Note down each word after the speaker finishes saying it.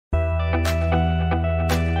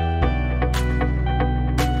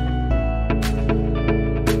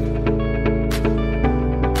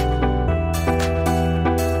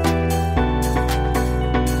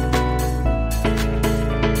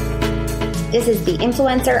This is the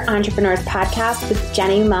Influencer Entrepreneurs Podcast with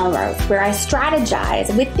Jenny Melrose, where I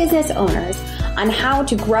strategize with business owners on how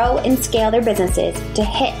to grow and scale their businesses to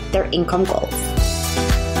hit their income goals.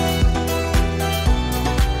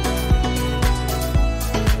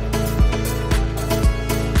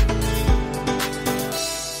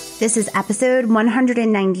 This is episode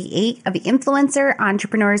 198 of the Influencer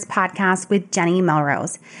Entrepreneurs Podcast with Jenny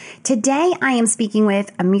Melrose. Today, I am speaking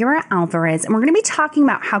with Amira Alvarez, and we're going to be talking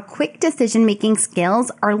about how quick decision-making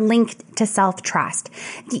skills are linked to self-trust.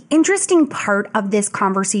 The interesting part of this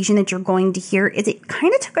conversation that you're going to hear is it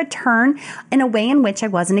kind of took a turn in a way in which I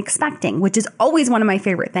wasn't expecting, which is always one of my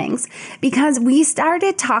favorite things, because we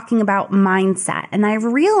started talking about mindset, and I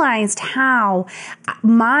realized how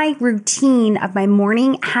my routine of my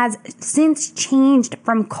morning has since changed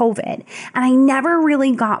from COVID. And I never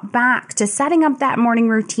really got back to setting up that morning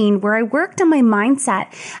routine where I worked on my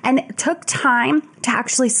mindset and it took time to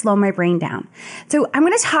actually slow my brain down. So I'm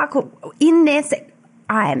going to talk in this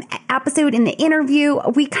episode, in the interview,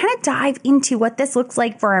 we kind of dive into what this looks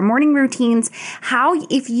like for our morning routines, how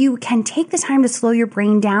if you can take the time to slow your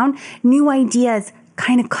brain down, new ideas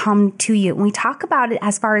kind of come to you. And we talk about it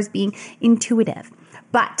as far as being intuitive.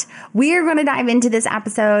 But we're going to dive into this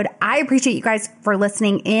episode. I appreciate you guys for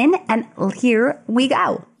listening in, and here we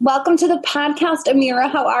go. Welcome to the podcast,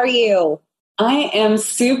 Amira. How are you? I am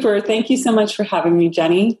super. Thank you so much for having me,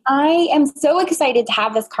 Jenny. I am so excited to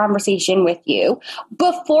have this conversation with you.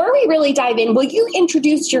 Before we really dive in, will you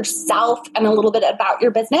introduce yourself and a little bit about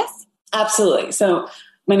your business? Absolutely. So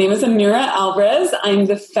my name is Amira Alvarez. I'm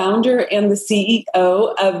the founder and the CEO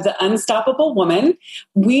of The Unstoppable Woman.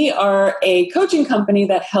 We are a coaching company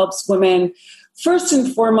that helps women first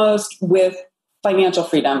and foremost with financial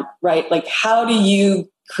freedom, right? Like, how do you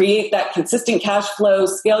create that consistent cash flow,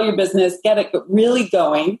 scale your business, get it really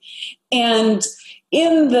going? And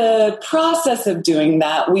in the process of doing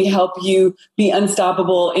that, we help you be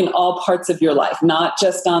unstoppable in all parts of your life, not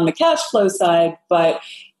just on the cash flow side, but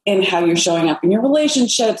in how you're showing up in your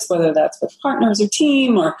relationships, whether that's with partners or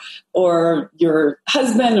team or your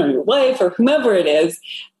husband or your wife or whomever it is,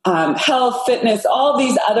 health, fitness, all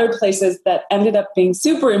these other places that ended up being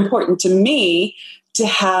super important to me to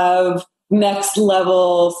have next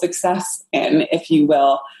level success in, if you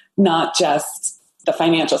will, not just the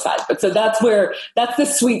financial side. But so that's the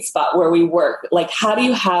sweet spot where we work. Like, how do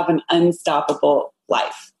you have an unstoppable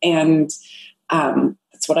life? And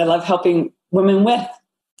that's what I love helping women with.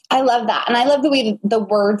 I love that. And I love the way the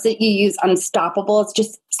words that you use, unstoppable, it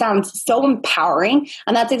just sounds so empowering.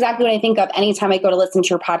 And that's exactly what I think of anytime I go to listen to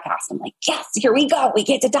your podcast. I'm like, yes, here we go. We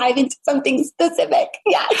get to dive into something specific.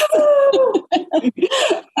 Yes.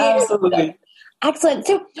 Absolutely. Excellent.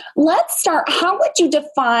 So let's start. How would you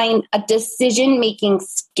define a decision-making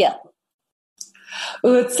skill?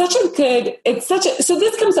 So this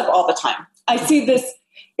comes up all the time. I see this.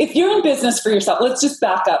 If you're in business for yourself, let's just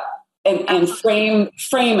back up and frame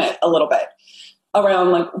it a little bit around,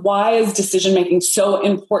 like, why is decision-making so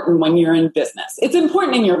important when you're in business? It's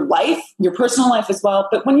important in your life, your personal life as well.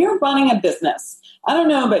 But when you're running a business, I don't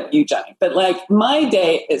know about you, Jenny, but like, my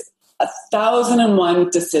day is 1,001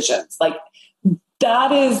 decisions. Like,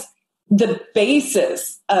 that is the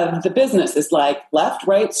basis of the business, is like left,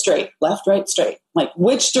 right, straight, left, right, straight. Like,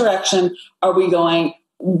 which direction are we going?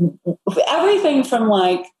 Everything from,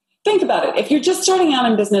 like, think about it. If you're just starting out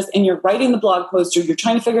in business and you're writing the blog post or you're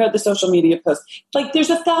trying to figure out the social media post, like, there's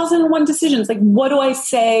 1,001 decisions. Like, what do I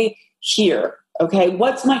say here? Okay.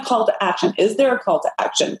 What's my call to action? Is there a call to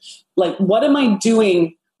action? Like, what am I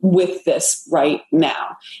doing with this right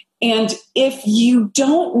now? And if you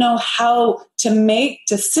don't know how to make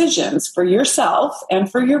decisions for yourself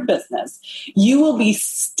and for your business, you will be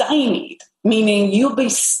stymied, meaning you'll be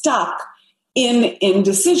stuck in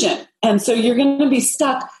indecision. And so you're going to be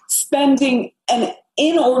stuck spending an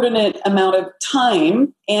inordinate amount of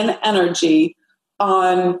time and energy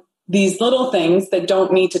on these little things that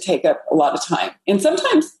don't need to take up a lot of time. And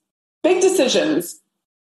sometimes big decisions,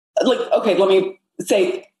 like, okay, let me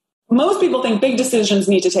say, most people think big decisions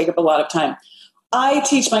need to take up a lot of time. I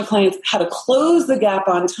teach my clients how to close the gap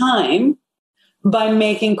on time by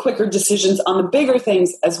making quicker decisions on the bigger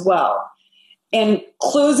things as well. And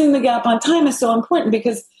closing the gap on time is so important,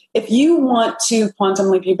 because if you want to quantum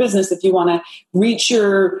leap your business, if you want to reach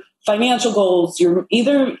your financial goals,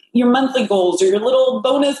 either your monthly goals or your little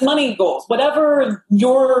bonus money goals, whatever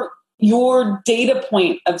your data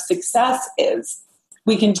point of success is,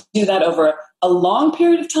 we can do that over a long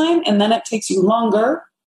period of time, and then it takes you longer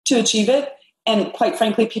to achieve it. And quite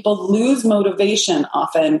frankly, people lose motivation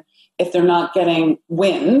often if they're not getting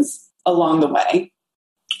wins along the way,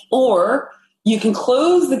 or you can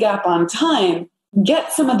close the gap on time,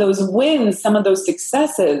 get some of those wins, some of those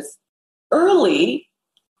successes early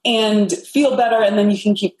and feel better, and then you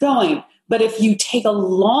can keep going. But if you take a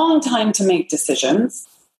long time to make decisions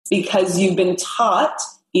because you've been taught,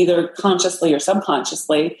 either consciously or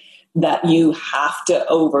subconsciously, that you have to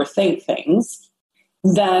overthink things,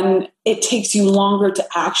 then it takes you longer to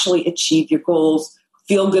actually achieve your goals,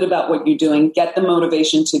 feel good about what you're doing, get the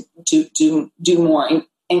motivation to do more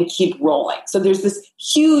and keep rolling. So there's this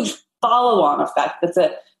huge follow-on effect that's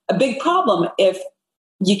a big problem if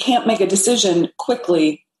you can't make a decision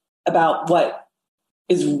quickly about what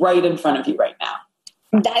is right in front of you right now.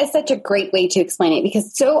 That is such a great way to explain it,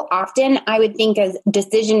 because so often I would think as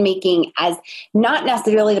decision making as not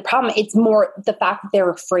necessarily the problem. It's more the fact that they're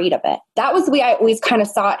afraid of it. That was the way I always kind of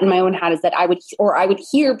saw it in my own head, is that I would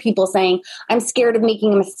hear people saying, I'm scared of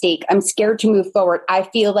making a mistake. I'm scared to move forward. I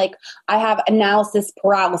feel like I have analysis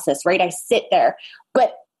paralysis, right? I sit there,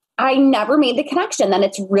 but I never made the connection. Then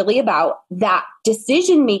it's really about that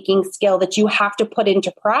decision-making skill that you have to put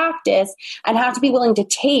into practice and have to be willing to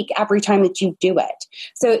take every time that you do it.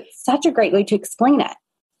 So it's such a great way to explain it.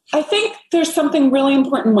 I think there's something really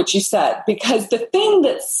important in what you said, because the thing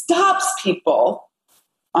that stops people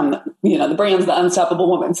on the brand's The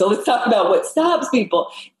Unstoppable Woman. So let's talk about what stops people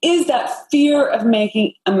is that fear of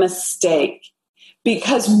making a mistake.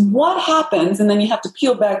 Because what happens, and then you have to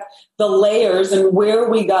peel back the layers and where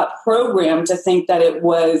we got programmed to think that it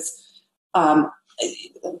was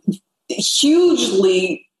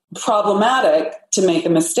hugely problematic to make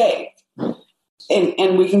a mistake.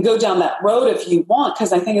 And we can go down that road if you want,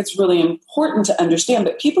 because I think it's really important to understand.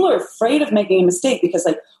 But people are afraid of making a mistake because,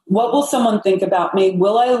 like, what will someone think about me?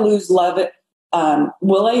 Will I lose love?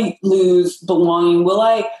 Will I lose belonging? Will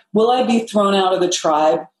I be thrown out of the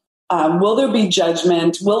tribe? Will there be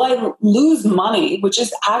judgment? Will I lose money? Which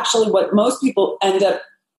is actually what most people end up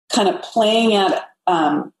kind of playing at,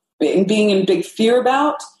 being in big fear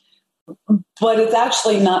about. But it's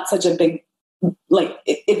actually not such a big, like,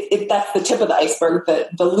 if that's the tip of the iceberg,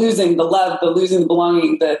 the losing the love, the losing the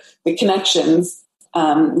belonging, the connections,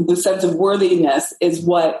 the sense of worthiness is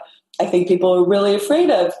what I think people are really afraid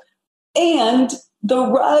of. And the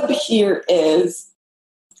rub here is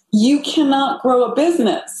you cannot grow a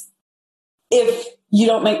business if you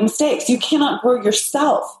don't make mistakes. You cannot grow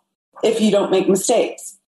yourself if you don't make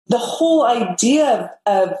mistakes. The whole idea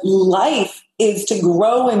of life is to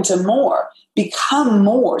grow into more, become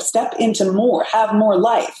more, step into more, have more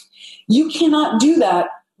life. You cannot do that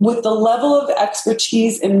with the level of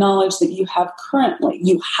expertise and knowledge that you have currently.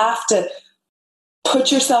 You have to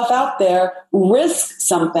put yourself out there, risk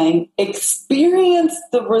something, experience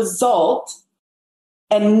the result,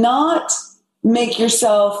 and not make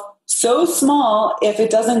yourself so small if it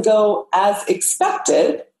doesn't go as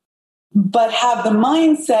expected, but have the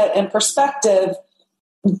mindset and perspective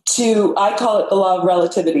to, I call it the law of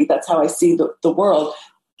relativity. That's how I see the world.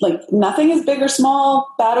 Like, nothing is big or small,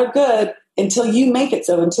 bad or good, until you make it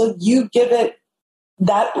so, until you give it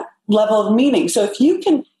that level of meaning. So if you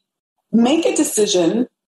can make a decision,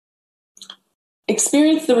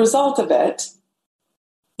 experience the result of it,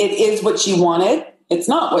 it is what you wanted. It's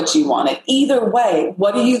not what you wanted. Either way,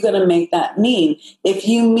 what are you going to make that mean? If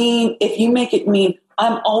you make it mean,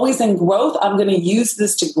 I'm always in growth, I'm going to use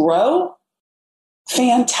this to grow,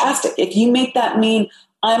 fantastic. If you make that mean,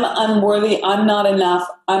 I'm unworthy, I'm not enough,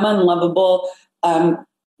 I'm unlovable, I'm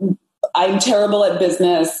terrible at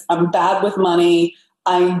business, I'm bad with money,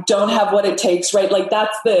 I don't have what it takes, right? Like,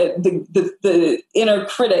 that's the inner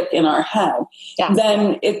critic in our head. Yeah.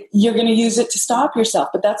 Then you're going to use it to stop yourself,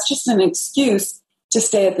 but that's just an excuse to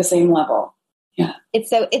stay at the same level. Yeah.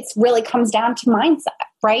 It's really comes down to mindset,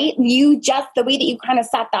 right? The way that you kind of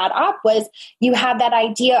set that up was you have that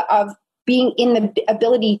idea of being in the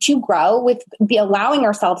ability to grow allowing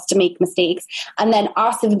ourselves to make mistakes. And then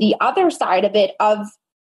also the other side of it of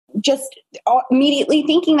just immediately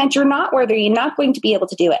thinking that you're not worthy, you're not going to be able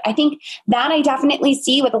to do it. I think that I definitely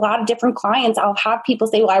see with a lot of different clients. I'll have people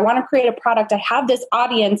say, well, I want to create a product. I have this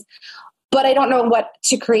audience, but I don't know what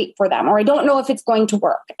to create for them, or I don't know if it's going to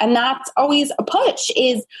work. And that's always a push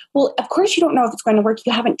is, well, of course you don't know if it's going to work.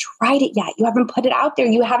 You haven't tried it yet. You haven't put it out there.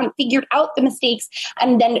 You haven't figured out the mistakes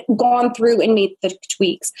and then gone through and made the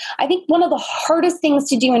tweaks. I think one of the hardest things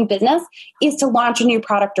to do in business is to launch a new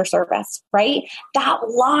product or service, right? That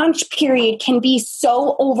launch period can be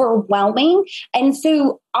so overwhelming. And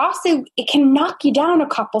so also it can knock you down a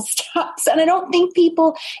couple steps. And I don't think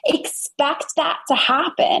people expect that to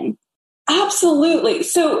happen. Absolutely.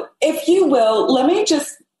 So if you will, let me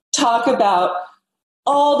just talk about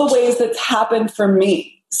all the ways that's happened for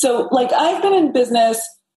me. So, like, I've been in business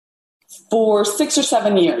for 6 or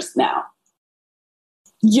 7 years now.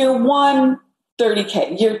 Year 1,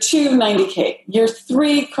 30K. Year 2, 90K. Year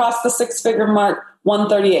 3, crossed the 6-figure mark,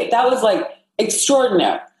 138. That was like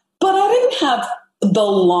extraordinary. But I didn't have the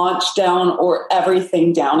launch down or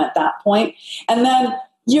everything down at that point. And then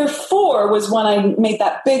year 4 was when I made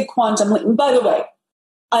that big quantum leap. And by the way,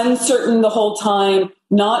 uncertain the whole time,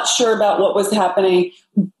 not sure about what was happening,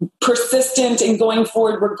 persistent in going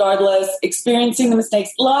forward regardless, experiencing the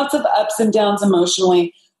mistakes, lots of ups and downs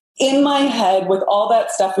emotionally in my head with all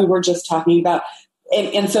that stuff we were just talking about.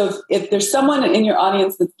 And so if there's someone in your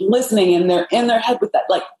audience that's listening and they're in their head with that,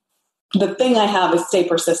 like, the thing I have is stay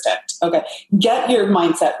persistent. Okay. Get your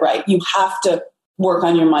mindset right. You have to work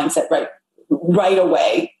on your mindset right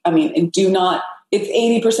away. I mean, and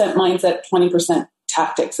it's 80% mindset, 20%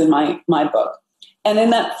 tactics in my book. And in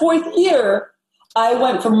that 4th year, I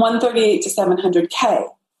went from 138 to 700K.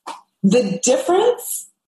 The difference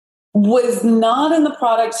was not in the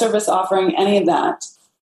product, service offering, any of that.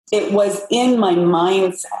 It was in my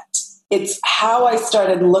mindset. It's how I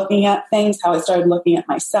started looking at things, how I started looking at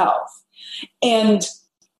myself. And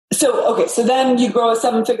so then you grow a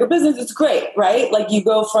 7-figure business. It's great, right? Like you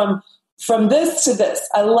go from this to this.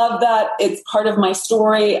 I love that. It's part of my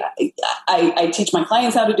story. I teach my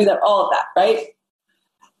clients how to do that, all of that, right?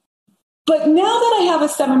 But now that I have a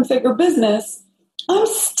 7-figure business, I'm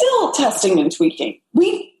still testing and tweaking.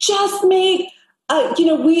 We just made,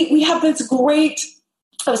 we have this great,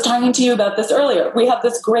 I was talking to you about this earlier. We have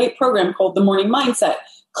this great program called the Morning Mindset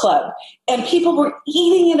Club, and people were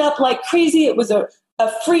eating it up like crazy. It was a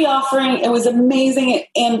free offering. It was amazing.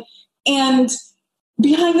 And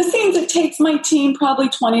behind the scenes, it takes my team probably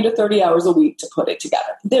 20 to 30 hours a week to put it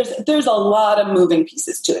together. There's a lot of moving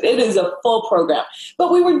pieces to it. It is a full program,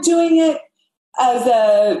 but we were doing it as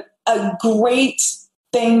a great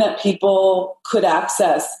thing that people could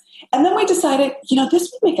access. And then we decided,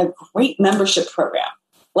 this would make a great membership program,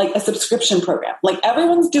 like a subscription program. Like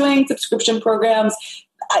everyone's doing subscription programs.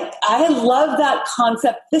 I love that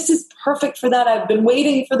concept. This is perfect for that. I've been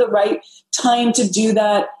waiting for the right time to do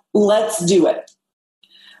that. Let's do it.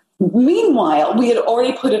 Meanwhile, we had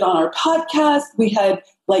already put it on our podcast. We had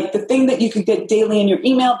like the thing that you could get daily in your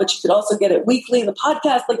email, but you could also get it weekly in the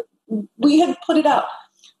podcast. Like we had put it out.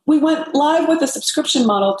 We went live with a subscription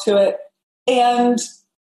model to it. And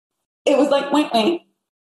it was like, wait.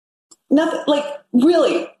 Nothing, like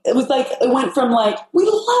really, it was like, it went from like, we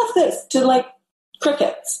love this to like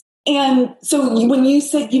crickets. And so when you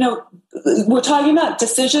said, we're talking about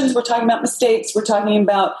decisions, we're talking about mistakes, we're talking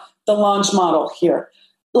about the launch model here.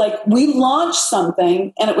 Like we launched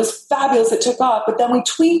something and it was fabulous. It took off, but then we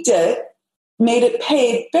tweaked it, made it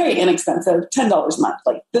paid, very inexpensive, $10 a month.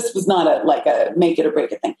 Like this was not a make it or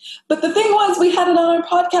break it thing. But the thing was, we had it on our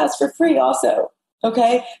podcast for free also.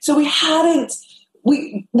 Okay. So we hadn't,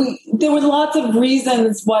 there were lots of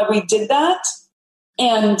reasons why we did that.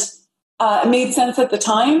 And it made sense at the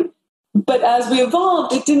time. But as we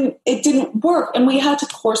evolved, it didn't work. And we had to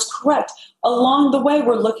course correct. Along the way,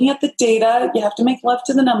 we're looking at the data. You have to make love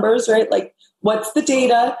to the numbers, right? Like, what's the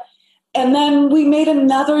data? And then we made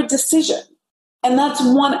another decision. And that's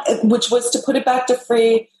one, which was to put it back to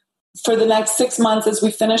free for the next 6 months as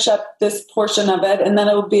we finish up this portion of it. And then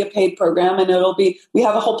it will be a paid program and we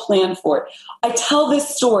have a whole plan for it. I tell this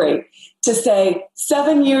story to say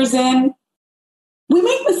 7 years in, we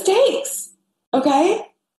make mistakes. Okay.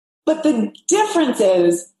 But the difference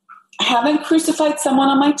is I haven't crucified someone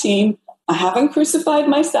on my team. I haven't crucified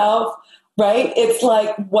myself, right? It's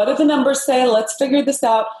like, what do the numbers say? Let's figure this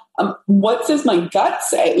out. What does my gut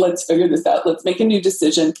say? Let's figure this out. Let's make a new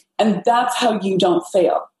decision. And that's how you don't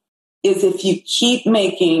fail, is if you keep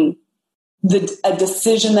making a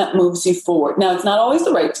decision that moves you forward. Now, it's not always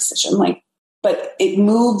the right decision, but it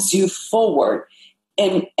moves you forward,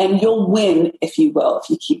 and you'll win, if you will,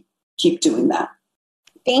 if you keep doing that.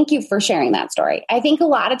 Thank you for sharing that story. I think a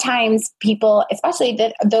lot of times people, especially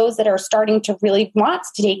those that are starting to really want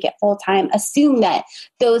to take it full time, assume that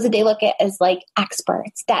those that they look at as like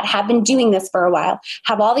experts that have been doing this for a while,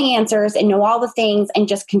 have all the answers and know all the things and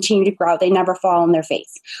just continue to grow. They never fall on their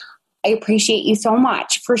face. I appreciate you so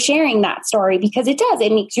much for sharing that story, because it does.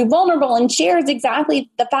 It makes you vulnerable and shares exactly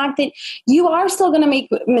the fact that you are still going to make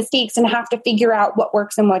mistakes and have to figure out what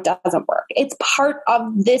works and what doesn't work. It's part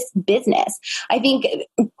of this business. I think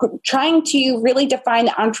trying to really define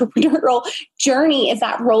the entrepreneurial journey is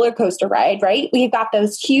that roller coaster ride, right? We've got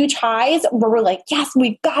those huge highs where we're like, yes,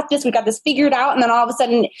 we got this figured out. And then all of a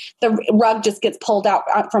sudden the rug just gets pulled out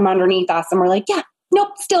from underneath us. And we're like, yeah,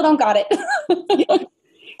 nope, still don't got it.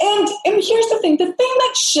 And here's the thing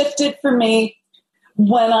that shifted for me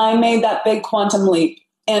when I made that big quantum leap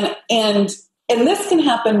And this can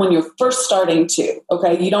happen when you're first starting too.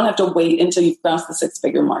 Okay. You don't have to wait until you've crossed the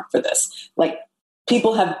 6-figure mark for this. Like,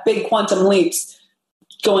 people have big quantum leaps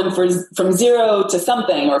going from 0 to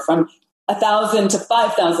something, or from 1,000 to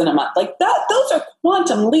 5,000 a month. Like that, those are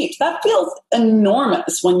quantum leaps. That feels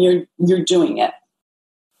enormous when you're doing it.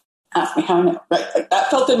 Ask me how I know, right? Like, that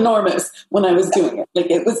felt enormous when I was doing it. Like,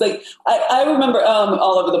 it was like, I remember,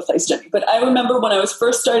 all over the place, Jenny, but I remember when I was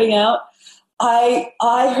first starting out,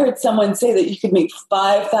 I heard someone say that you could make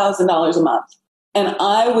 $5,000 a month. And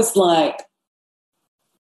I was like,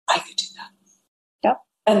 I could do that. Yep.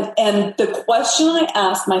 And the question I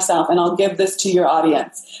asked myself, and I'll give this to your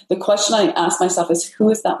audience, the question I asked myself is, who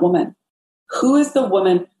is that woman? Who is the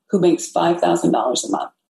woman who makes $5,000 a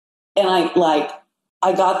month? And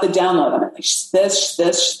I got the download. I'm like, she's this,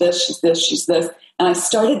 she's this. And I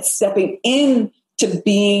started stepping into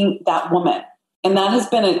being that woman. And that has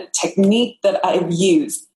been a technique that I've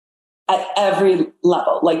used at every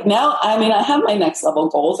level. Like, now, I mean, I have my next level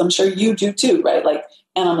goals. I'm sure you do too, right? Like,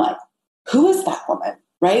 and I'm like, who is that woman?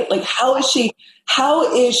 Right? Like, how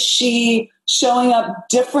is she showing up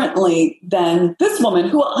differently than this woman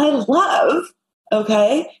who I love?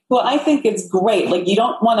 Okay. Who I think is great. Like, you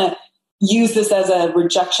don't want to use this as a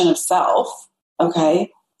rejection of self.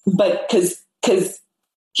 Okay. But because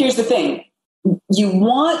here's the thing, you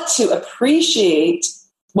want to appreciate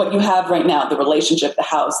what you have right now, the relationship, the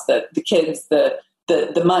house, the kids, the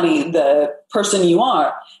money, the person you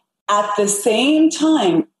are, at the same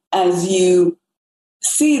time as you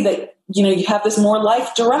see that, you have this more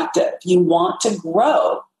life directive. You want to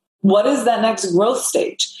grow. What is that next growth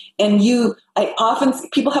stage? And I often see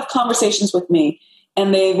people have conversations with me,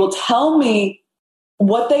 and they will tell me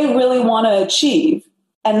what they really want to achieve,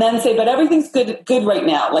 and then say, but everything's good right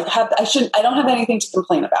now. Like, I don't have anything to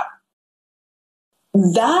complain about.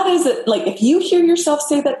 That is like, if you hear yourself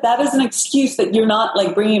say that, that is an excuse that you're not,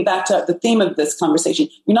 like, bringing it back to the theme of this conversation.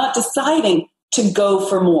 You're not deciding to go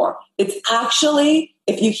for more. It's actually,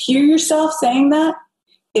 if you hear yourself saying that,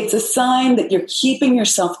 it's a sign that you're keeping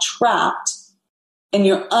yourself trapped and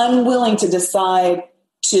you're unwilling to decide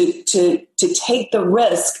to take the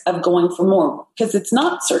risk of going for more, because it's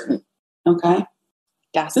not certain. Okay.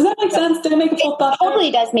 Yes. Does that make sense? Did I make a full thought? It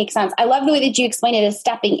totally does make sense. I love the way that you explain it as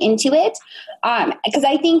stepping into it. Because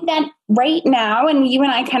I think that right now, and you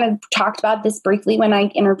and I kind of talked about this briefly when I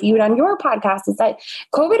interviewed on your podcast, is that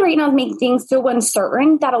COVID right now is making things so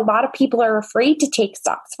uncertain that a lot of people are afraid to take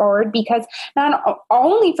steps forward, because not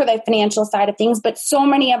only for the financial side of things, but so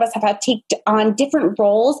many of us have had to take on different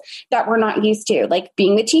roles that we're not used to, like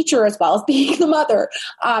being the teacher as well as being the mother,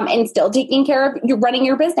 and still taking care of you, running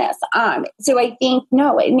your business. So I think,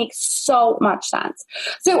 no, it makes so much sense.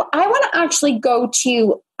 So I want to actually go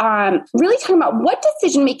to really talking about, what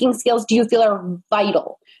decision-making skills do you feel are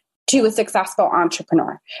vital to a successful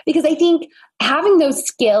entrepreneur? Because I think having those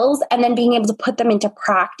skills and then being able to put them into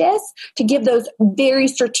practice to give those very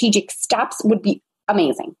strategic steps would be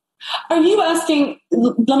amazing. Are you asking,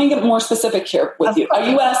 let me get more specific here with you. Are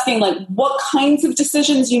you asking, like, what kinds of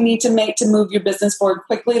decisions you need to make to move your business forward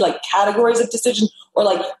quickly, like categories of decision, or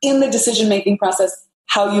like in the decision-making process,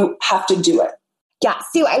 how you have to do it? Yeah.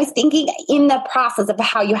 So I was thinking in the process of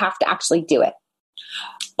how you have to actually do it.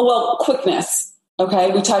 Well, quickness.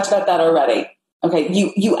 Okay. We talked about that already. Okay.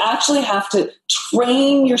 You actually have to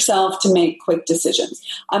train yourself to make quick decisions.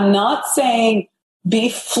 I'm not saying be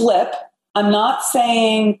flip. I'm not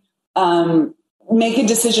saying make a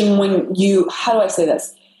decision when how do I say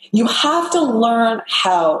this? You have to learn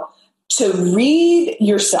how to read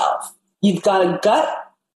yourself. You've got a gut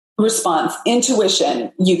response,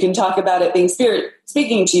 intuition. You can talk about it being spirit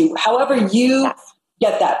speaking to you, however you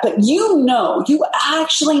get that. But you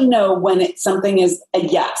actually know when something is a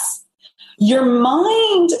yes. Your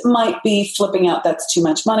mind might be flipping out. That's too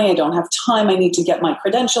much money. I don't have time. I need to get my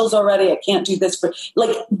credentials already. I can't do this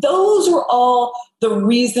those are all the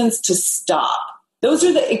reasons to stop. Those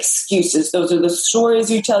are the excuses. Those are the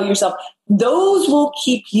stories you tell yourself. Those will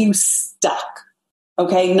keep you stuck.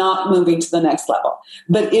 Okay, not moving to the next level.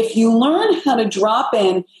 But if you learn how to drop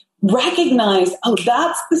in, recognize, oh,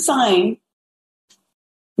 that's the sign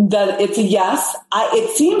that it's a yes.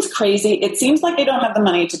 It seems crazy. It seems like I don't have the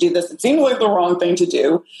money to do this. It seems like the wrong thing to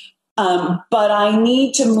do. But I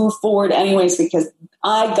need to move forward anyways, because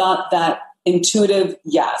I got that intuitive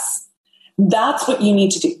yes. That's what you need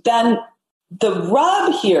to do. Then the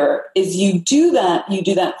rub here is you do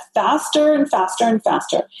that faster and faster and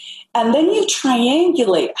faster. And then you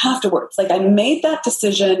triangulate afterwards. Like, I made that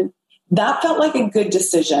decision. That felt like a good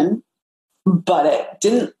decision, but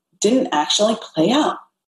it didn't actually play out.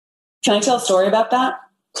 Can I tell a story about that?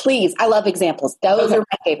 Please. I love examples. Those are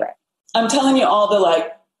my favorite. I'm telling you all the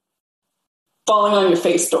like falling on your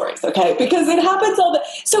face stories, okay? Because it happens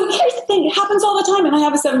so here's the thing, it happens all the time, and I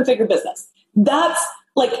have a 7-figure business. That's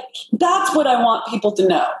what I want people to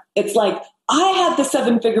know. It's like, I had the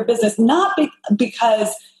 7-figure business, not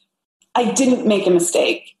because I didn't make a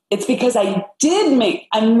mistake. It's because I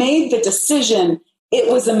made the decision.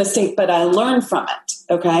 It was a mistake, but I learned from it,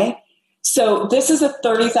 okay? So this is a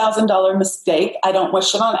 $30,000 mistake. I don't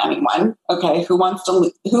wish it on anyone, okay, who wants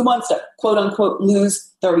to quote unquote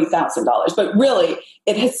lose $30,000. But really,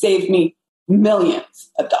 it has saved me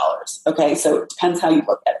millions of dollars, okay? So it depends how you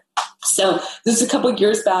look at it. So this is a couple of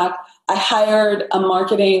years back. I hired a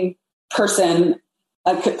marketing person,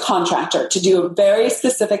 a contractor, to do a very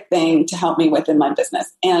specific thing to help me within my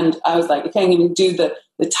business. And I was like, okay, I'm going to do the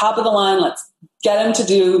top of the line. Let's get him to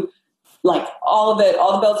do like all of it,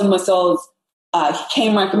 all the bells and whistles. He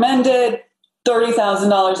came recommended,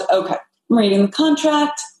 $30,000. Okay. I'm reading the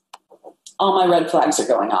contract. All my red flags are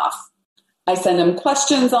going off. I send him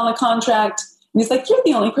questions on the contract. And he's like, you're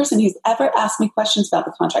the only person who's ever asked me questions about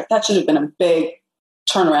the contract. That should have been a big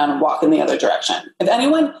turnaround and walk in the other direction.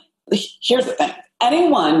 Here's the thing.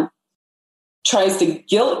 Anyone tries to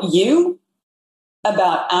guilt you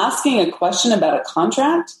about asking a question about a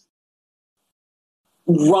contract,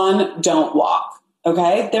 run, don't walk.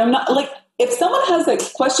 Okay. They're not like, if someone has a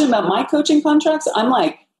question about my coaching contracts, I'm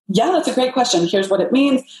like, yeah, that's a great question. Here's what it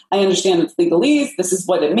means. I understand it's legalese. This is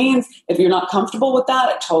what it means. If you're not comfortable with that,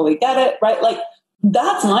 I totally get it. Right. Like,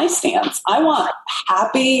 that's my stance. I want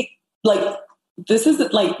happy, like, this is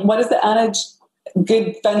like, what is the adage?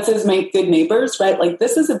 Good fences make good neighbors, right? Like,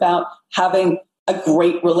 this is about having a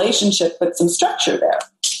great relationship with some structure there.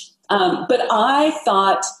 But I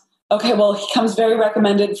thought, okay, well, he comes very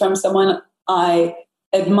recommended from someone I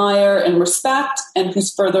admire and respect and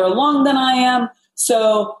who's further along than I am.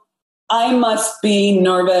 So I must be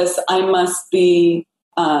nervous. I must be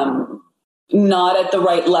not at the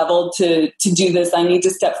right level to do this. I need to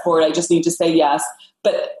step forward. I just need to say yes.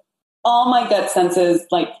 But all my gut senses,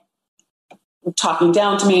 like talking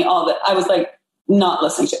down to me, all that, I was like, not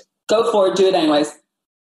listening to it. Go forward, do it anyways.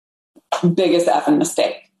 Biggest effing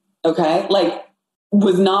mistake. Okay. Like,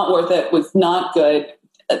 was not worth it, was not good.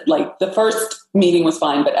 Like, the first meeting was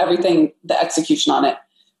fine, but everything, the execution on it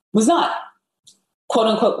was not. Quote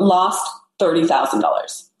unquote, lost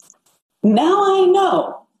 $30,000. Now I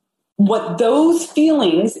know what those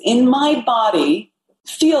feelings in my body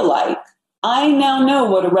feel like. I now know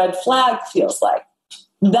what a red flag feels like.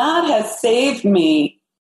 That has saved me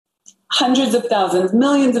hundreds of thousands,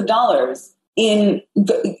 millions of dollars in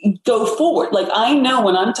go forward. Like, I know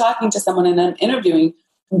when I'm talking to someone and I'm interviewing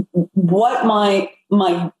what my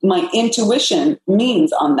intuition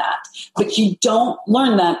means on that. But you don't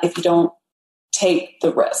learn that if you don't take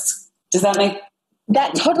the risk. Does that make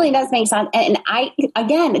That totally does make sense. And I,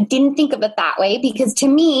 again, didn't think of it that way, because to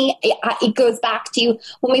me, it goes back to,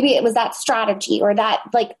 well, maybe it was that strategy or that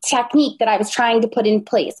like technique that I was trying to put in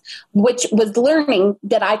place, which was learning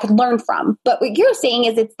that I could learn from. But what you're saying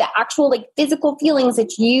is it's the actual like physical feelings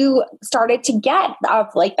that you started to get of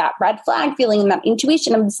like that red flag feeling and that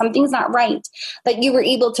intuition of something's not right, that you were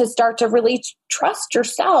able to start to really trust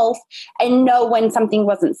yourself and know when something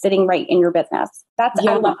wasn't sitting right in your business. I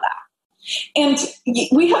love that. And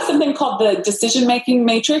we have something called the decision-making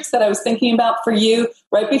matrix that I was thinking about for you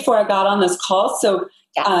right before I got on this call. So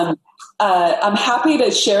I'm happy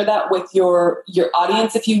to share that with your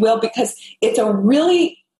audience, if you will, because it's a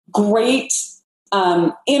really great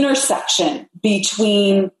intersection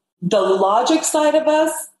between the logic side of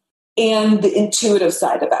us and the intuitive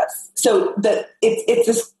side of us. So it's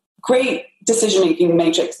this great decision-making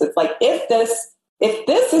matrix. It's like, if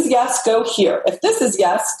this is yes, go here. If this is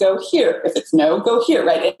yes, go here. If it's no, go here,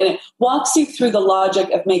 right? And it walks you through the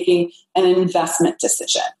logic of making an investment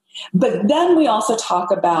decision. But then we also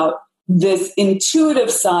talk about this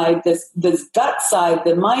intuitive side, this gut side,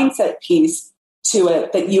 the mindset piece to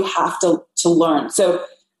it that you have to learn. So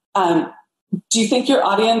do you think your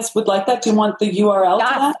audience would like that? Do you want the URL to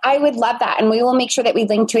that? I would love that. And we will make sure that we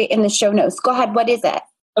link to it in the show notes. Go ahead. What is it?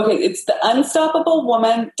 Okay, it's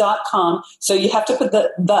theunstoppablewoman.com. So you have to put the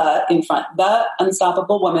in front,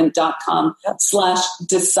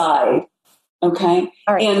 theunstoppablewoman.com/decide. Okay.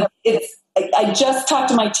 All right. And I just talked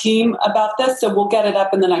to my team about this, so we'll get it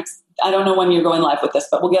up in the next, I don't know when you're going live with this,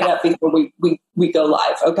 but we'll get it up before we go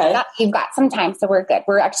live. Okay. You've got some time, so we're good.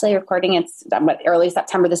 We're actually recording. It's early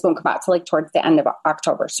September. This won't come out till like towards the end of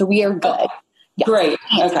October. So we are good. Oh, yeah. Great.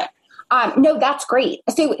 Okay. No, that's great.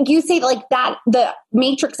 So you say like that, the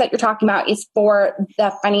matrix that you're talking about is for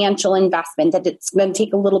the financial investment, that it's going to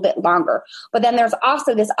take a little bit longer. But then there's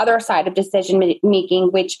also this other side of decision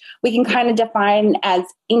making, which we can kind of define as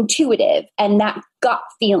intuitive and that gut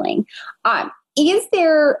feeling. Is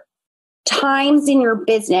there times in your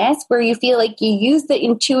business where you feel like you use the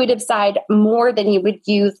intuitive side more than you would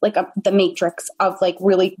use like the matrix of like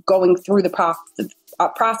really going through the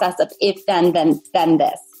process of if then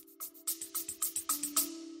this?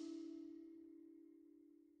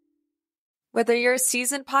 Whether you're a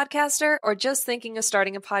seasoned podcaster or just thinking of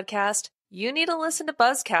starting a podcast, you need to listen to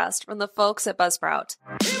Buzzcast from the folks at Buzzsprout.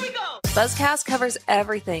 Here we go! Buzzcast covers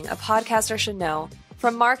everything a podcaster should know,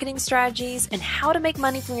 from marketing strategies and how to make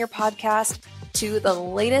money from your podcast to the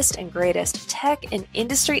latest and greatest tech and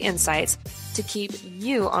industry insights to keep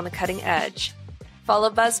you on the cutting edge. Follow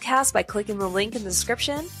Buzzcast by clicking the link in the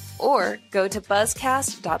description or go to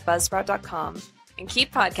buzzcast.buzzsprout.com and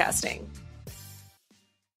keep podcasting.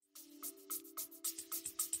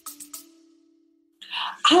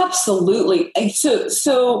 Absolutely.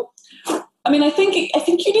 So, I mean, I think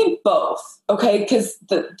you need both, okay? Because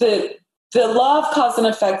the law of cause and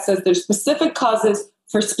effect says there's specific causes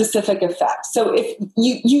for specific effects. So if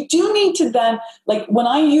you do need to then, like when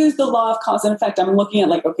I use the law of cause and effect, I'm looking at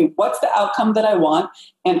like, okay, what's the outcome that I want?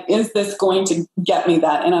 And is this going to get me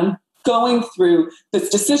that? And I'm going through this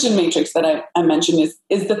decision matrix that I mentioned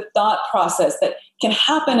is the thought process that can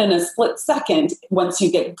happen in a split second once you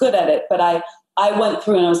get good at it. But I went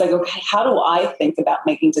through and I was like, okay, how do I think about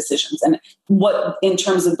making decisions and what in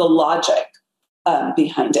terms of the logic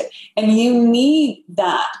behind it? And you need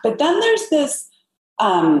that. But then there's this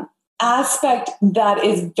aspect that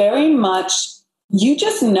is very much, you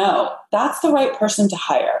just know that's the right person to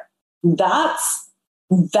hire. That's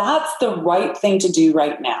the right thing to do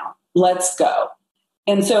right now. Let's go.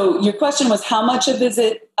 And so your question was, how much of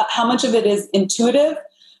it is intuitive?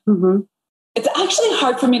 Mm-hmm. It's actually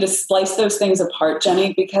hard for me to slice those things apart,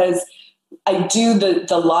 Jenny, because I do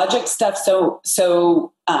the logic stuff so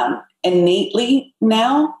innately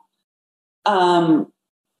now. But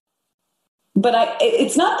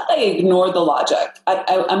it's not that I ignore the logic.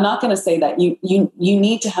 I'm not going to say that. You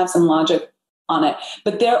need to have some logic on it.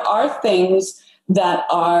 But there are things that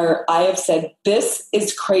I have said, this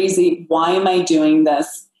is crazy. Why am I doing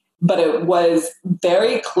this? But it was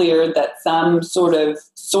very clear that some sort of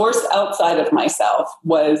source outside of myself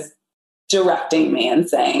was directing me and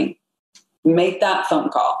saying, make that phone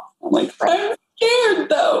call. I'm like, I'm scared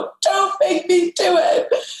though. Don't make me do it.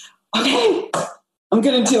 Okay, I'm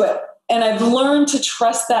going to do it. And I've learned to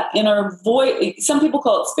trust that inner voice. Some people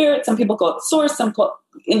call it spirit. Some people call it source. Some call it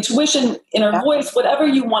intuition, inner voice, whatever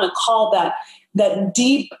you want to call that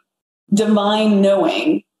deep divine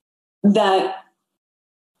knowing that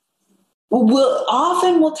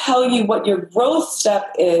will tell you what your growth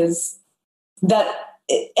step is.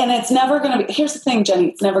 And it's never going to be, here's the thing, Jenny,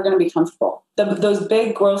 it's never going to be comfortable. Those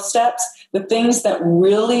big growth steps, the things that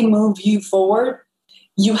really move you forward,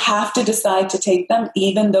 you have to decide to take them,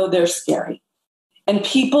 even though they're scary. And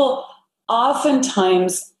people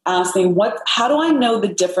oftentimes ask me, how do I know the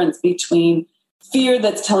difference between fear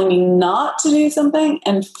that's telling me not to do something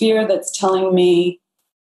and fear that's telling me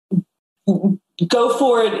go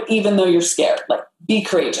for it, even though you're scared? Like, be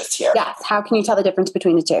courageous here. Yes. How can you tell the difference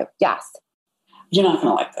between the two? Yes. You're not going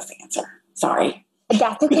to like this answer. Sorry.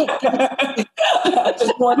 That's okay.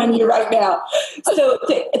 Just warning you right now. So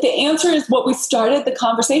the answer is what we started the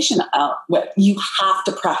conversation out with. You have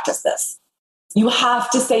to practice this. You have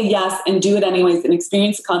to say yes and do it anyways and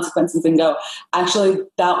experience the consequences and go, actually,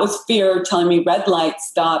 that was fear telling me red light,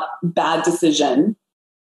 stop, bad decision,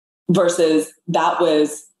 versus that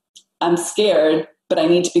was, I'm scared, but I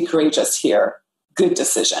need to be courageous here. Good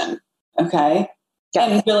decision. Okay. Yeah.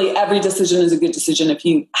 And really every decision is a good decision if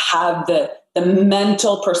you have the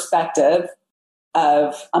mental perspective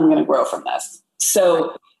of, I'm going to grow from this.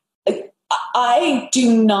 So I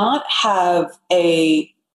do not have a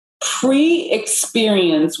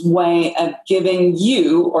pre-experience way of giving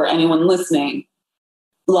you or anyone listening,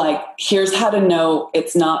 like, here's how to know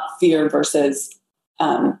it's not fear versus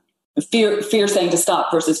fear saying to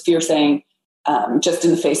stop versus fear saying just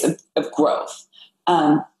in the face of growth.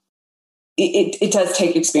 It does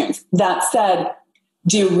take experience. That said,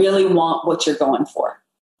 do you really want what you're going for?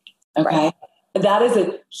 Okay. Right. That is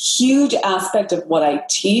a huge aspect of what I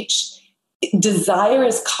teach. Desire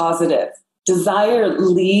is causative. Desire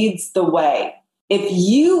leads the way. If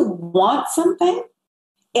you want something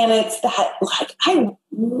and it's that, like, I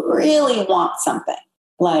really want something,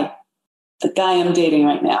 like the guy I'm dating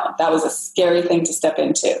right now, that was a scary thing to step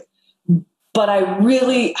into. But I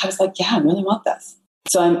was like, yeah, I really want this.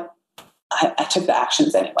 So I took the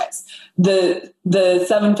actions anyways. The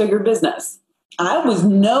 7-figure business, I was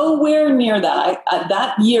nowhere near that.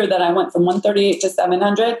 That year that I went from 138 to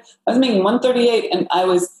 700, I was making 138 and I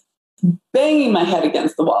was banging my head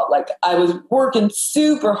against the wall. Like I was working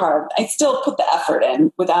super hard. I still put the effort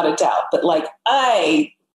in without a doubt, but like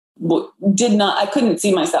I couldn't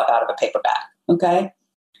see myself out of a paper bag. Okay.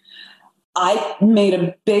 I made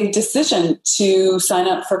a big decision to sign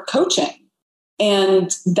up for coaching,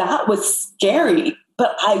 and that was scary,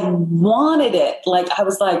 but I wanted it. Like I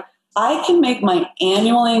was like, I can make my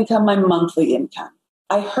annual income my monthly income.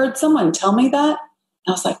 I heard someone tell me that. And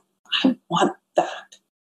I was like, I want that.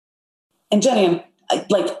 And Jenny,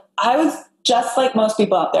 I was just like most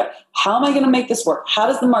people out there. How am I going to make this work? How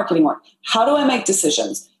does the marketing work? How do I make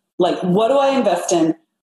decisions? Like, what do I invest in?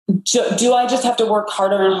 Do I just have to work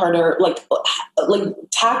harder and harder? Like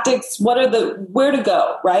tactics, where to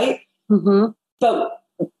go? Right. Mm-hmm. But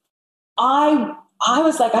I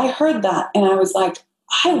was like, I heard that. And I was like,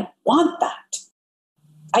 I want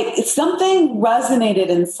that. Something resonated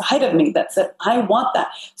inside of me that said, I want that.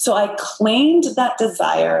 So I claimed that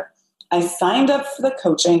desire. I signed up for the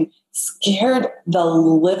coaching, scared the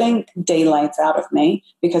living daylights out of me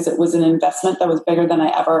because it was an investment that was bigger than I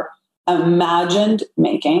ever imagined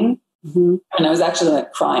making. Mm-hmm. And I was actually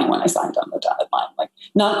like crying when I signed on the dotted line, like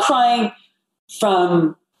not crying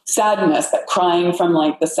from sadness, but crying from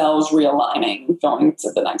like the cells realigning, going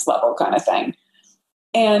to the next level kind of thing.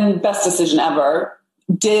 And best decision ever.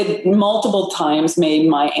 Did multiple times, made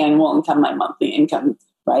my annual income my monthly income,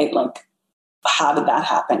 right? Like, how did that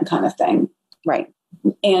happen kind of thing? Right.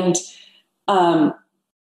 And, but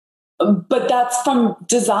that's from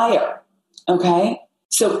desire. Okay.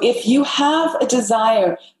 So if you have a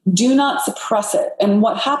desire, do not suppress it. And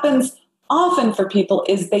what happens often for people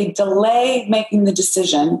is they delay making the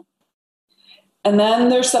decision. And then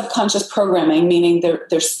their subconscious programming, meaning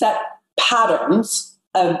their set patterns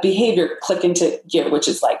of behavior click into gear, which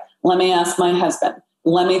is like, let me ask my husband,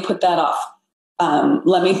 let me put that off.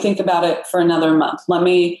 Let me think about it for another month. Let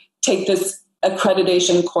me take this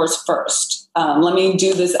accreditation course first. Let me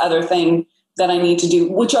do this other thing that I need to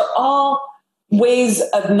do, which are all ways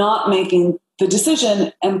of not making the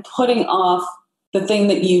decision and putting off the thing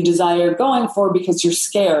that you desire going for because you're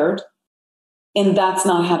scared. And that's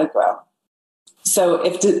not how to grow. So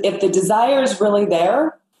if the desire is really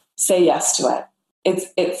there, say yes to it.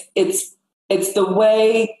 It's the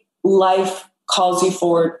way life calls you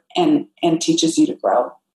forward and teaches you to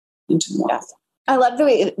grow into more. Yes. I love the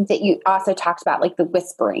way that you also talked about like the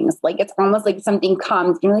whisperings. Like it's almost like something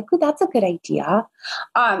comes and you're like, oh, that's a good idea.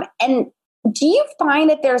 And do you find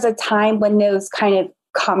that there's a time when those kind of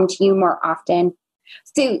come to you more often?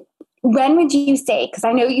 So when would you say, because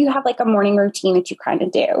I know you have like a morning routine that you kind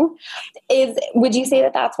of do, would you say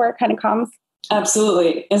that that's where it kind of comes?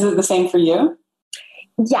 Absolutely. Is it the same for you?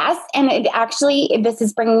 Yes. And this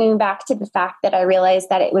is bringing me back to the fact that I realized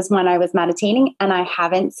that it was when I was meditating and I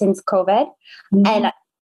haven't since COVID. Mm-hmm. And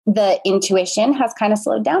the intuition has kind of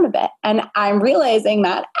slowed down a bit. And I'm realizing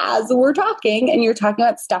that as we're talking and you're talking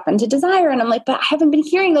about step into desire. And I'm like, but I haven't been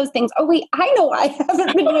hearing those things. Oh, wait, I know I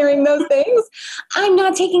haven't been hearing those things. I'm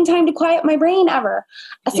not taking time to quiet my brain ever.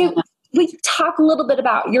 So we talk a little bit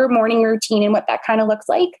about your morning routine and what that kind of looks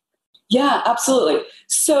like. Yeah, absolutely.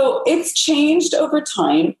 So it's changed over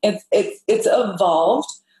time. It's evolved.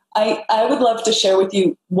 I would love to share with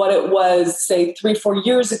you what it was, say, 3-4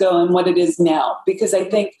 years ago and what it is now, because I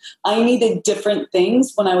think I needed different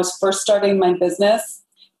things when I was first starting my business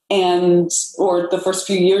or the first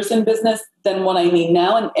few years in business than what I need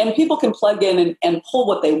now. And people can plug in and pull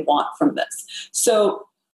what they want from this. So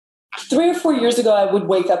 3 or 4 years ago, I would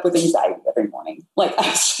wake up with anxiety every morning. Like I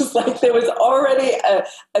was just like, there was already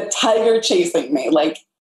a tiger chasing me. Like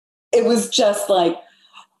it was just like,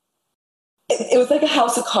 it was like a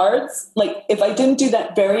house of cards. Like if I didn't do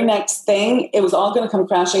that very next thing, it was all going to come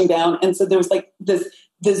crashing down. And so there was like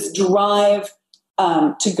this drive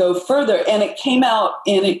to go further. And it came out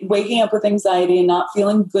in waking up with anxiety and not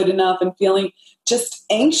feeling good enough and feeling just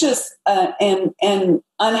anxious and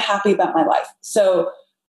unhappy about my life. So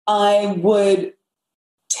I would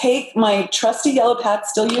take my trusty yellow pad,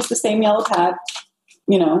 still use the same yellow pad,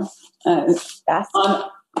 on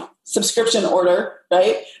subscription order,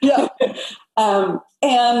 right? Yeah.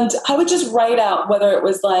 And I would just write out whether it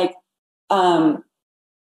was like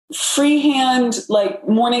freehand, like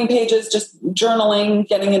morning pages, just journaling,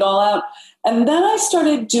 getting it all out. And then I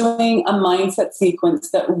started doing a mindset sequence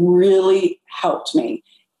that really helped me.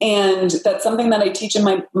 And that's something that I teach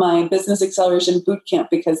in my business acceleration bootcamp,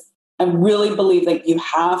 because I really believe that you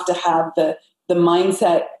have to have the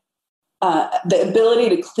mindset, the ability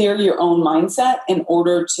to clear your own mindset in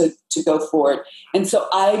order to go forward. And so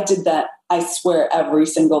I did that, I swear, every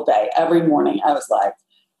single day. Every morning I was like,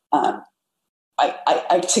 I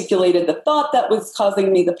articulated the thought that was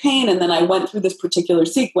causing me the pain, and then I went through this particular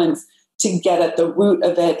sequence to get at the root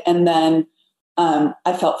of it. And then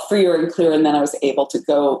I felt freer and clearer, and then I was able to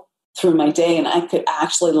go through my day, and I could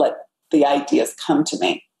actually let the ideas come to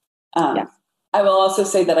me. I will also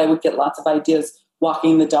say that I would get lots of ideas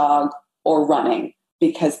walking the dog or running,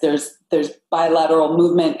 because there's bilateral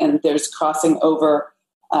movement and there's crossing over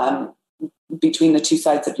between the two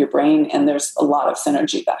sides of your brain, and there's a lot of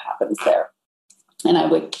synergy that happens there. And I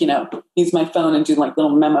would, use my phone and do like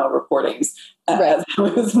little memo recordings as I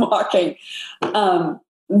was walking.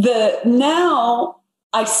 Now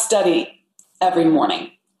I study every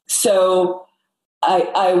morning. So I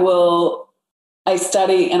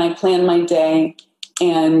study and I plan my day,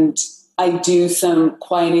 and I do some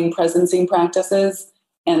quieting presencing practices,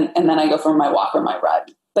 and then I go for my walk or my run.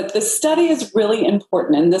 But the study is really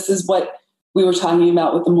important. And this is what we were talking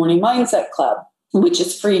about with the Morning Mindset Club, which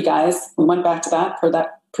is free, guys. We went back to that for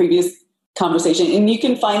that previous conversation. And you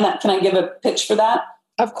can find that. Can I give a pitch for that?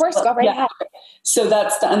 Of course, go right ahead. So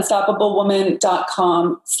that's the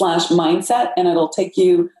unstoppablewoman.com/mindset, and it'll take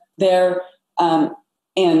you there. And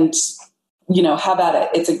have at it.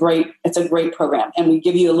 It's a great program. And we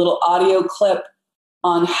give you a little audio clip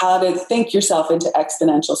on how to think yourself into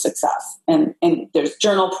exponential success. And there's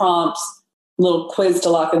journal prompts, little quiz to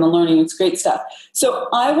lock in the learning. It's great stuff. So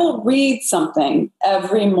I will read something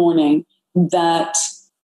every morning that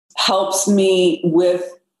helps me with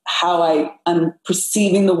how I'm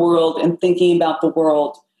perceiving the world and thinking about the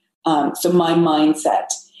world. So my mindset.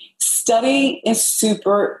 Study is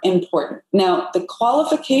super important. Now, the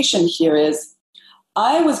qualification here is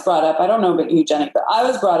I was brought up, I don't know about you, Jenny, but I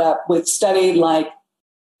was brought up with study like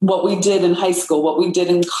what we did in high school, what we did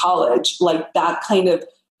in college, like that kind of,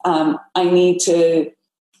 I need to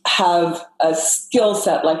have a skill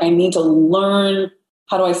set. Like I need to learn,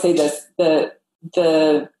 how do I say this? I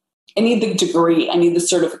need the degree. I need the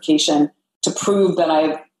certification to prove that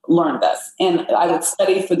I've learned this. And I would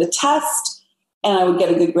study for the test, and I would get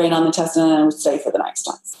a good grade on the test, and then I would study for the next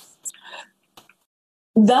test.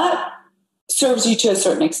 That serves you to a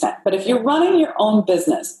certain extent. But if you're running your own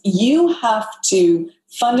business, you have to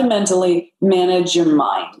fundamentally manage your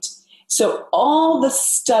mind. So all the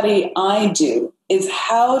study I do is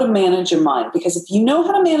how to manage your mind, because if you know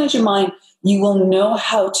how to manage your mind, you will know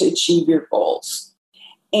how to achieve your goals.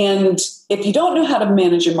 And if you don't know how to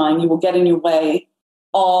manage your mind, you will get in your way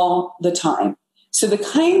all the time. So the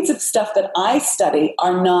kinds of stuff that I study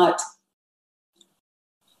are not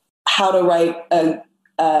how to write a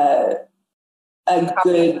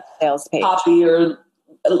good sales page, copy or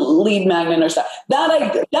lead magnet or stuff. That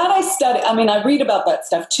I study. I mean, I read about that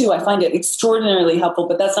stuff too. I find it extraordinarily helpful,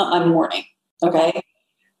 but that's not my morning. Okay.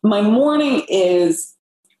 My morning is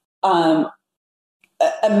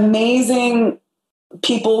amazing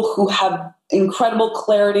people who have incredible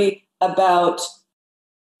clarity about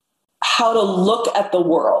how to look at the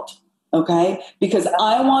world, okay? Because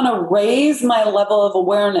I want to raise my level of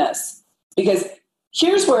awareness, because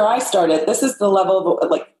here's where I started. This is the level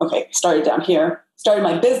of, started down here, started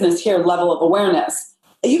my business here, level of awareness.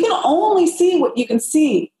 You can only see what you can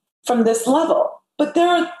see from this level, but there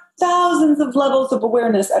are thousands of levels of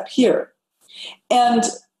awareness up here. And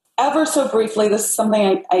ever so briefly, this is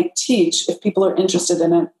something I teach. If people are interested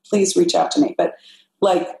in it, please reach out to me. But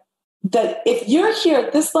that if you're here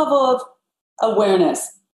at this level of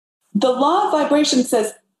awareness, the law of vibration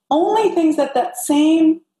says only things at that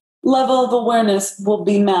same level of awareness will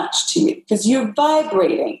be matched to you, because you're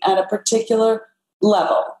vibrating at a particular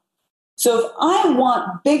level. So if I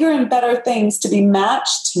want bigger and better things to be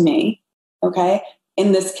matched to me, okay,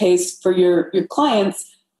 in this case for your clients,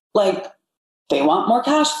 like they want more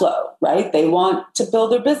cash flow, right? They want to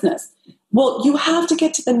build their business. Well, you have to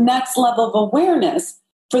get to the next level of awareness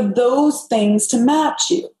for those things to match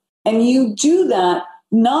you. And you do that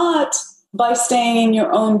not by staying in your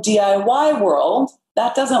own DIY world.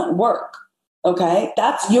 That doesn't work, okay?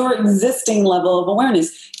 That's your existing level of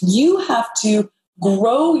awareness. You have to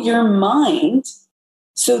grow your mind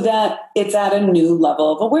so that it's at a new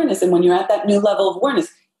level of awareness. And when you're at that new level of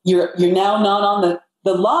awareness, you're now not on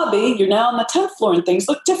the lobby, you're now on the 10th floor, and things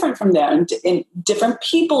look different from there. And different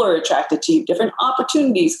people are attracted to you. Different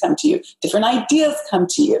opportunities come to you. Different ideas come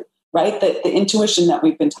to you, right? The intuition that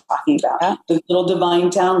we've been talking about, the little divine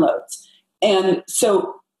downloads. And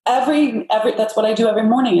so every that's what I do every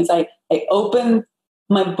morning is I open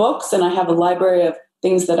my books, and I have a library of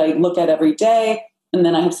things that I look at every day. And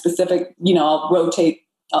then I have specific, I'll rotate,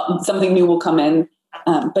 something new will come in.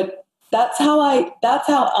 But that's how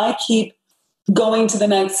I keep going to the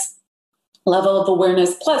next level of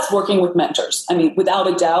awareness, plus working with mentors. I mean, without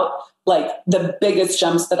a doubt, like the biggest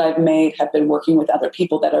jumps that I've made have been working with other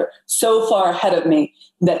people that are so far ahead of me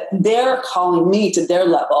that they're calling me to their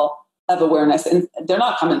level of awareness, and they're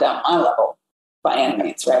not coming down my level by any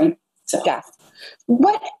means, right? So, yes.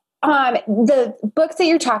 What the books that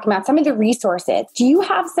you're talking about, some of the resources, do you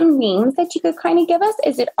have some names that you could kind of give us?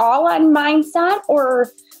 Is it all on mindset or?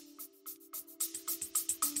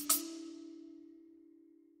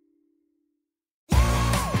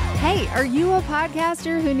 Hey, are you a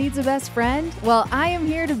podcaster who needs a best friend? Well, I am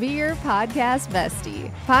here to be your podcast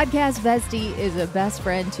bestie. Podcast Bestie is a best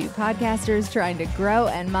friend to podcasters trying to grow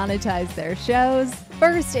and monetize their shows.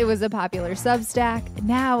 First, it was a popular Substack.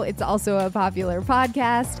 Now it's also a popular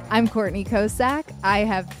podcast. I'm Courtney Kosak. I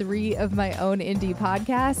have 3 of my own indie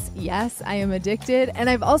podcasts. Yes, I am addicted. And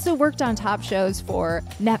I've also worked on top shows for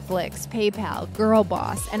Netflix, PayPal, Girl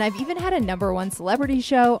Boss, and I've even had a #1 celebrity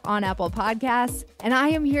show on Apple Podcasts. And I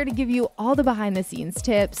am here to give you all the behind the scenes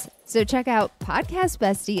tips. So check out Podcast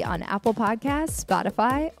Bestie on Apple Podcasts,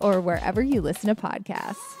 Spotify, or wherever you listen to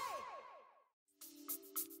podcasts.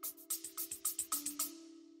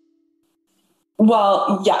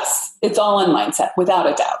 Well, yes, it's all in mindset, without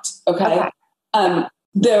a doubt. Okay.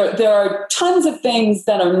 There are tons of things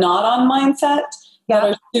that are not on mindset that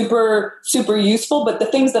are super, super useful. But the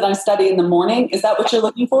things that I study in the morning, is that what you're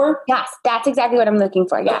looking for? Yes, that's exactly what I'm looking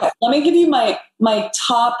for. Yeah. Okay. Let me give you my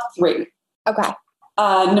top 3. Okay.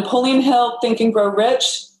 Napoleon Hill, Think and Grow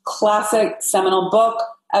Rich, classic seminal book.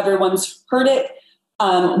 Everyone's heard it.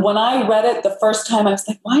 When I read it the first time, I was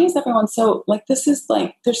like, why is everyone so like, this is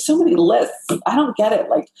like, there's so many lists. I don't get it.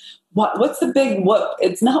 Like, what's the big whoop?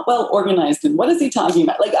 It's not well organized. And what is he talking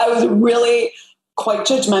about? Like, I was really quite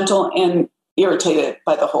judgmental and irritated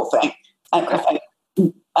by the whole thing. I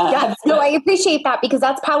appreciate that, because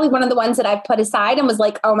that's probably one of the ones that I've put aside and was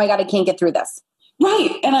like, oh my God, I can't get through this.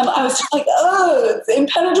 Right. And I was just like, oh, it's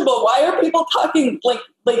impenetrable. Why are people talking like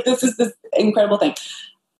this is this incredible thing?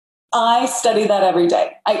 I study that every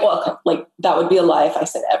day. That would be a lie if I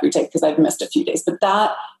said every day, because I've missed a few days. But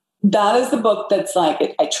that is the book that's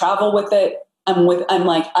like, I travel with it.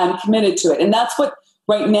 I'm committed to it. And that's what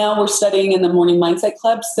right now we're studying in the Morning Mindset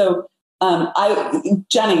Club. So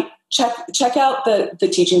Jenny, check out the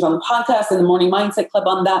teachings on the podcast and the Morning Mindset Club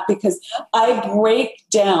on that, because I break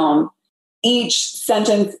down each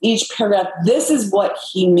sentence, each paragraph. This is what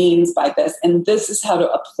he means by this, and this is how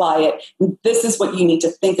to apply it. And this is what you need to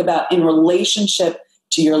think about in relationship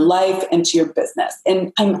to your life and to your business.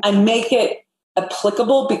 And I make it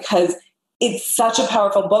applicable because it's such a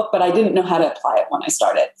powerful book, but I didn't know how to apply it when I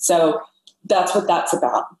started. So that's what that's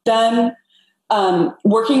about. Then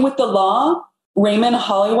Working with the Law, Raymond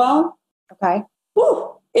Hollywell. Okay. Woo.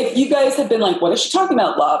 If you guys have been like, what is she talking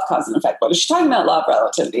about? Law of cause and effect. What is she talking about? Law of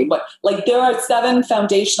relativity. But like, there are 7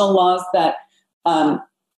 foundational laws that are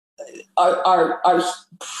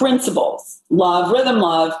principles: law of rhythm,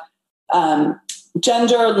 law of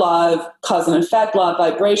gender, law of cause and effect, law of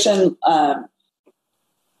vibration, law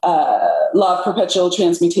of perpetual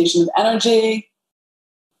transmutation of energy.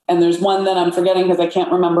 And there's one that I'm forgetting because I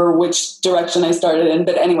can't remember which direction I started in.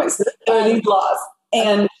 But anyways, there are these laws.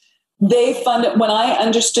 And when I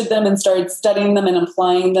understood them and started studying them and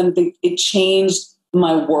applying them, it changed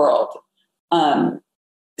my world.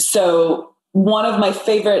 So one of my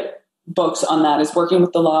favorite books on that is Working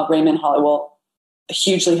with the Law, Raymond Hollywell.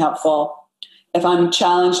 Hugely helpful. If I'm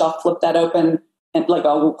challenged, I'll flip that open and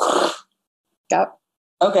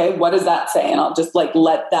okay, what does that say? And I'll just let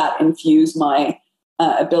that infuse my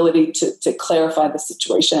ability to clarify the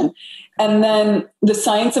situation. And then The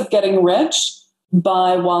Science of Getting Rich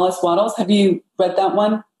by Wallace Wattles. Have you read that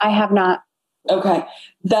one? I have not. Okay.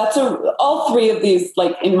 All 3 of these,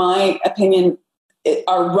 in my opinion,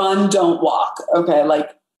 are run, don't walk. Okay.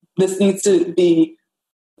 This needs to be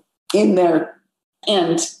in there.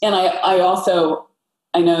 And I also,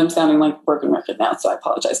 I know I'm sounding like a broken record now, so I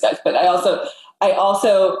apologize, guys, but I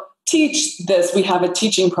also teach this. We have a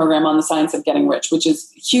teaching program on The Science of Getting Rich, which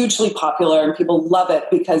is hugely popular, and people love it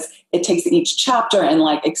because it takes each chapter and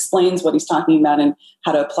explains what he's talking about and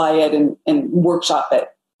how to apply it and workshop it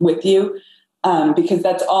with you. Because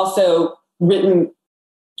that's also written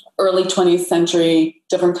early 20th century,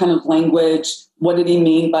 different kind of language. What did he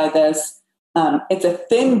mean by this? It's a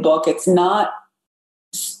thin book. It's not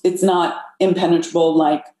impenetrable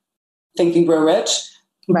like Think and Grow Rich,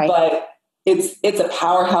 right? But it's a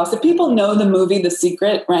powerhouse. If people know the movie The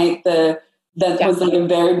Secret, right? That was a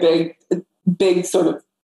very big big sort of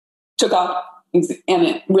took off, and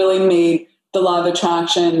it really made the law of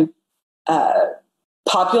attraction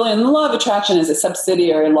popular. And the law of attraction is a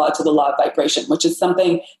subsidiary law to the law of vibration, which is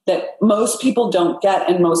something that most people don't get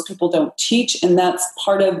and most people don't teach. And that's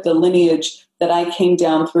part of the lineage that I came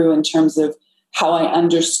down through in terms of how I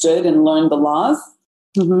understood and learned the laws.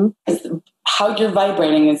 Mm-hmm. How you're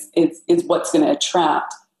vibrating is what's going to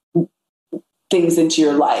attract things into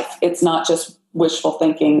your life. It's not just wishful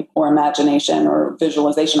thinking or imagination or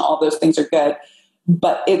visualization. All those things are good.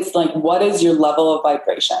 But it's like, what is your level of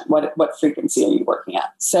vibration? What frequency are you working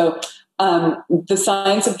at? So the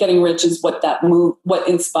Science of Getting Rich is what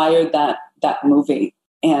inspired that movie.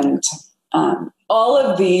 And all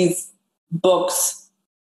of these books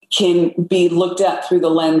can be looked at through the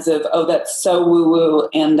lens of, oh, that's so woo-woo,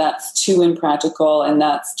 and that's too impractical, and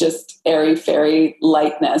that's just airy-fairy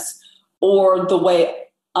lightness. Or the way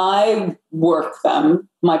I work them,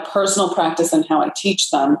 my personal practice and how I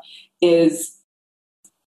teach them is,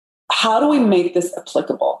 how do we make this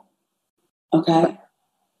applicable? Okay?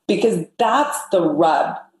 Because that's the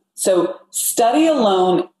rub. So study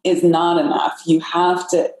alone is not enough. You have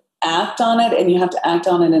to act on it, and you have to act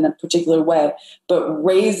on it in a particular way.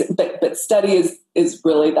 But study is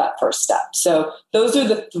really that first step. So those are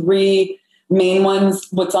the three main ones.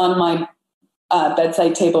 What's on my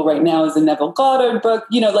bedside table right now is a Neville Goddard book.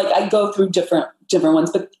 I go through different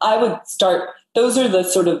ones, but I would start. Those are the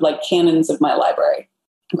sort of like canons of my library.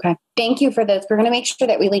 Okay. Thank you for those. We're going to make sure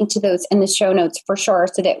that we link to those in the show notes for sure,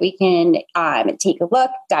 so that we can take a look,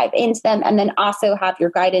 dive into them, and then also have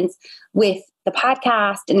your guidance with the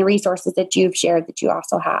podcast and the resources that you've shared that you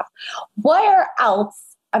also have. Where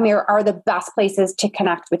else, Amir, are the best places to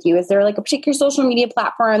connect with you? Is there like a particular social media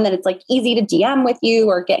platform that it's like easy to DM with you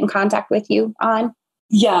or get in contact with you on?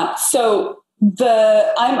 Yeah. So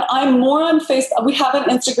I'm more on Facebook. We have an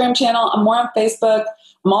Instagram channel. I'm more on Facebook.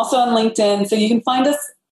 I'm also on LinkedIn. So you can find us,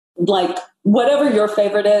 like, whatever your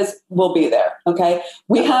favorite is, we'll be there. Okay.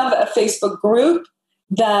 We have a Facebook group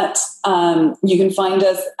that you can find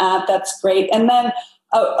us at. That's great. And then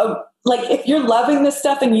like, if you're loving this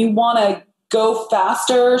stuff and you want to go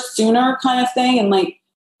faster, sooner kind of thing, and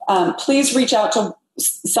please reach out to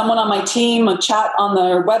someone on my team, a chat on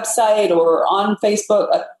their website or on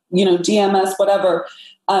Facebook, DM us, whatever.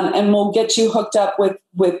 And we'll get you hooked up with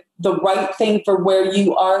the right thing for where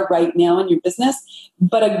you are right now in your business.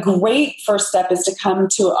 But a great first step is to come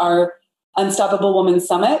to our Unstoppable Woman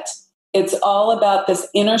Summit. It's all about this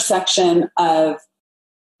intersection of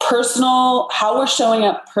personal, how we're showing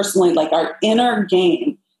up personally, like our inner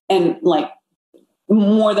game, and like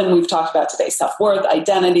more than we've talked about today, self-worth,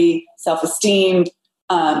 identity, self-esteem,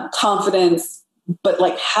 confidence, but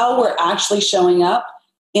like how we're actually showing up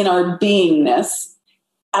in our beingness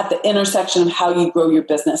at the intersection of how you grow your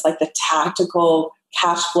business, like the tactical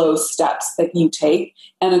cash flow steps that you take.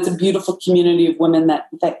 And it's a beautiful community of women that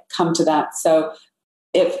come to that. So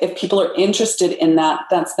if people are interested in that,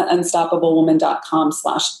 that's the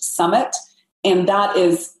unstoppablewoman.com/summit. And that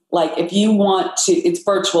is like, if you want to, it's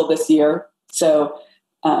virtual this year. So,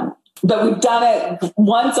 but we've done it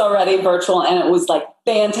once already virtual, and it was like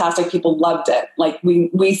fantastic. People loved it. Like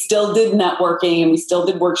we still did networking, and we still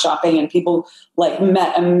did workshopping, and people like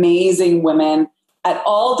met amazing women at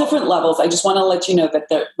all different levels. I just want to let you know that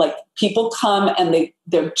they're like, people come and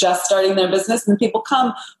they're just starting their business, and people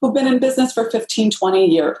come who've been in business for 15, 20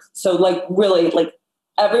 years. So like, really, like,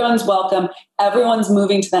 everyone's welcome. Everyone's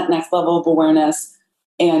moving to that next level of awareness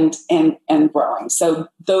and growing. So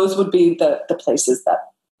those would be the places that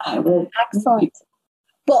I will. Excellent.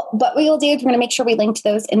 Well, what we will do is we're going to make sure we link to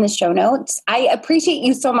those in the show notes. I appreciate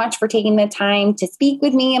you so much for taking the time to speak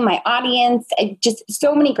with me and my audience. Just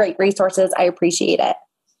so many great resources. I appreciate it.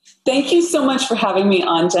 Thank you so much for having me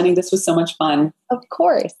on, Jenny. This was so much fun. Of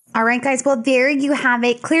course. All right, guys. Well, there you have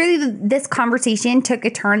it. Clearly, this conversation took a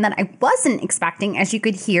turn that I wasn't expecting, as you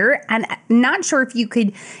could hear. And I'm not sure if you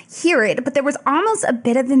could hear it, but there was almost a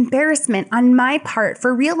bit of embarrassment on my part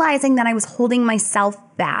for realizing that I was holding myself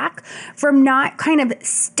back from not kind of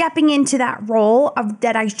stepping into that role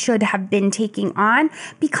that I should have been taking on,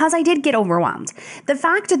 because I did get overwhelmed. The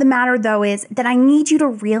fact of the matter, though, is that I need you to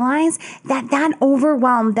realize that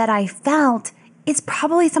overwhelm that I felt is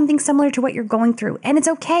probably something similar to what you're going through. And it's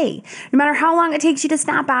okay. No matter how long it takes you to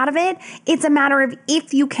snap out of it, it's a matter of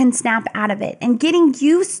if you can snap out of it, and getting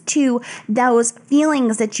used to those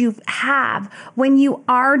feelings that you have when you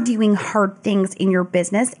are doing hard things in your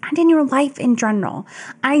business and in your life in general.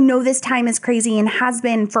 I know this time is crazy and has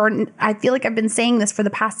been I feel like I've been saying this for the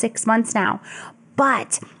past 6 months now,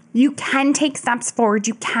 but You can take steps forward.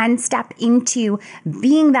 You can step into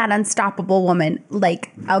being that unstoppable woman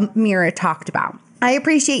like Amira talked about. I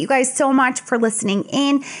appreciate you guys so much for listening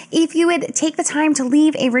in. If you would take the time to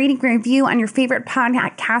leave a rating review on your favorite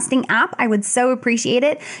podcasting app, I would so appreciate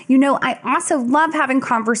it. You know, I also love having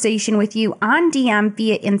conversation with you on DM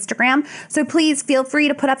via Instagram. So please feel free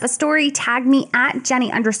to put up a story, tag me at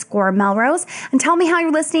Jenny_Melrose, and tell me how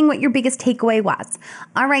you're listening, what your biggest takeaway was.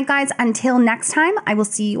 All right, guys, until next time, I will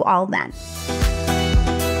see you all then.